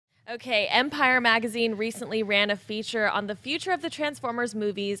Okay, Empire Magazine recently ran a feature on the future of the Transformers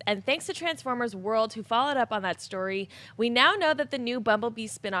movies, and thanks to Transformers World, who followed up on that story, we now know that the new Bumblebee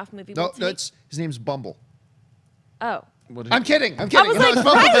spin-off movie will take... His name's Bumble. Oh. I'm kidding. I was like,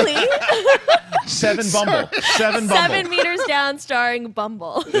 Riley! Seven Bumble. Seven Bumble. 7 meters down, starring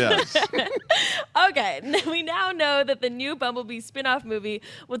Bumble. Yes. Okay, we now know that the new Bumblebee spin-off movie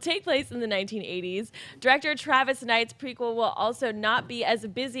will take place in the 1980s. Director Travis Knight's prequel will also not be as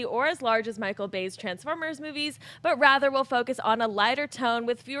busy or as large as Michael Bay's Transformers movies, but rather will focus on a lighter tone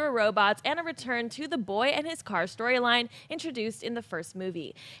with fewer robots and a return to the boy and his car storyline introduced in the first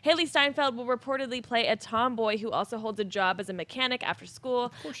movie. Haley Steinfeld will reportedly play a tomboy who also holds a job as a mechanic after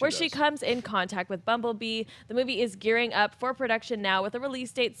school, where she comes in contact with Bumblebee. The movie is gearing up for production now with a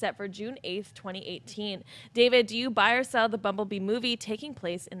release date set for June 8th, 2018. David, do you buy or sell the Bumblebee movie taking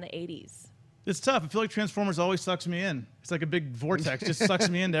place in the 80s? It's tough. I feel like Transformers always sucks me in. It's like a big vortex, just sucks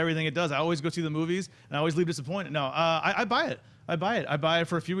me into everything it does. I always go see the movies, and I always leave disappointed. No, I buy it. I buy it. I buy it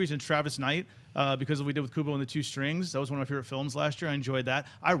for a few reasons. Travis Knight, because of what we did with Kubo and the Two Strings. That was one of my favorite films last year. I enjoyed that.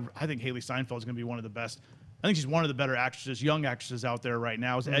 I think Haley Steinfeld is going to be one of the best. I think she's one of the better actresses, young actresses out there right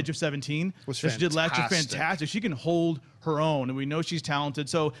now. It's Edge of 17. Was she did last year, fantastic. She can hold her own, and we know she's talented.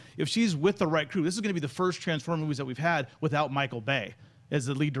 So if she's with the right crew, this is going to be the first Transformers movies that we've had without Michael Bay as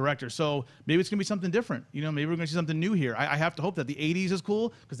the lead director. So maybe it's going to be something different. You know, maybe we're going to see something new here. I have to hope that the 80s is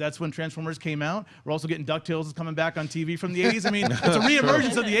cool, because that's when Transformers came out. We're also getting DuckTales is coming back on TV from the 80s. I mean, it's a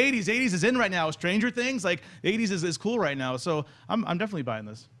reemergence of the 80s. 80s is in right now. Stranger Things, like, the 80s is cool right now. So I'm definitely buying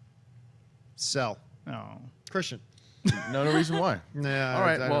this. Sell. Oh. Christian. No reason why. Yeah. All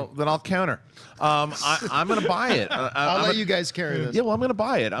right. Well, then I'll counter. I'm going to buy it. I'll let you guys carry this. Yeah. Well, I'm going to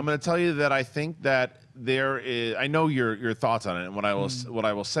buy it. I'm going to tell you that I think that there is. I know your thoughts on it, and what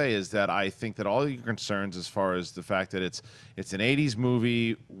I will say is that I think that all your concerns, as far as the fact that it's an 80s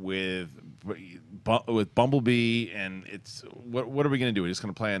movie with Bumblebee, and it's what are we going to do? We're just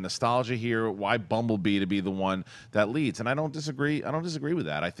going to play on nostalgia here. Why Bumblebee to be the one that leads? And I don't disagree. I don't disagree with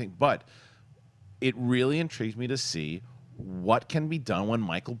that. I think, but it really intrigues me to see what can be done when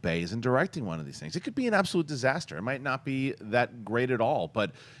Michael Bay isn't directing one of these things. It could be an absolute disaster. It might not be that great at all.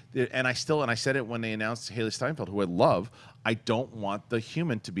 But and I said it when they announced Haley Steinfeld, who I love. I don't want the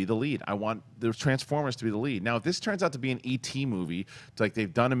human to be the lead. I want the Transformers to be the lead. Now, if this turns out to be an E.T. movie, like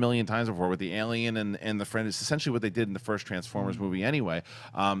they've done a million times before with the alien and the friend, it's essentially what they did in the first Transformers movie anyway.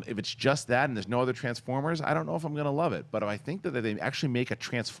 If it's just that and there's no other Transformers, I don't know if I'm going to love it. But if I think that they actually make a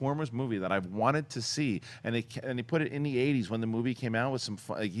Transformers movie that I've wanted to see, and they put it in the 80s when the movie came out with some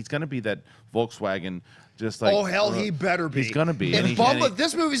fun, like, he's going to be that Volkswagen. Just like, oh, hell, he better be. He's going to be. If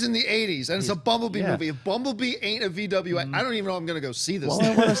this movie's in the 80s, and it's a Bumblebee movie, if Bumblebee ain't a VW, I don't even know I'm going to go see this. Well,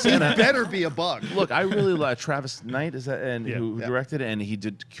 I want to see that. He better be a bug. Look, I really like Travis Knight, who directed it, and he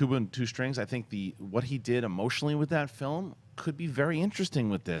did Kubo and Two Strings. I think what he did emotionally with that film could be very interesting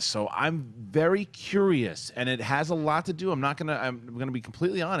with this. So I'm very curious, and it has a lot to do. I'm going to be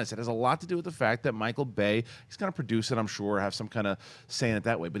completely honest. It has a lot to do with the fact that Michael Bay, he's going to produce it, I'm sure, have some kind of say in it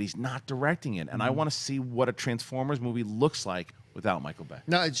that way, but he's not directing it. And I want to see what a Transformers movie looks like without Michael Bay.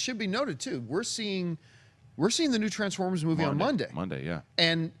 Now, it should be noted too, we're seeing the new Transformers movie on Monday. Monday, yeah.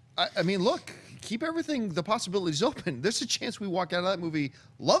 And I mean, look, keep the possibilities open. There's a chance we walk out of that movie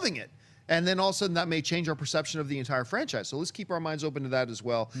loving it. And then all of a sudden that may change our perception of the entire franchise. So let's keep our minds open to that as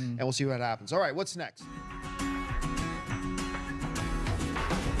well, and we'll see what happens. All right, what's next?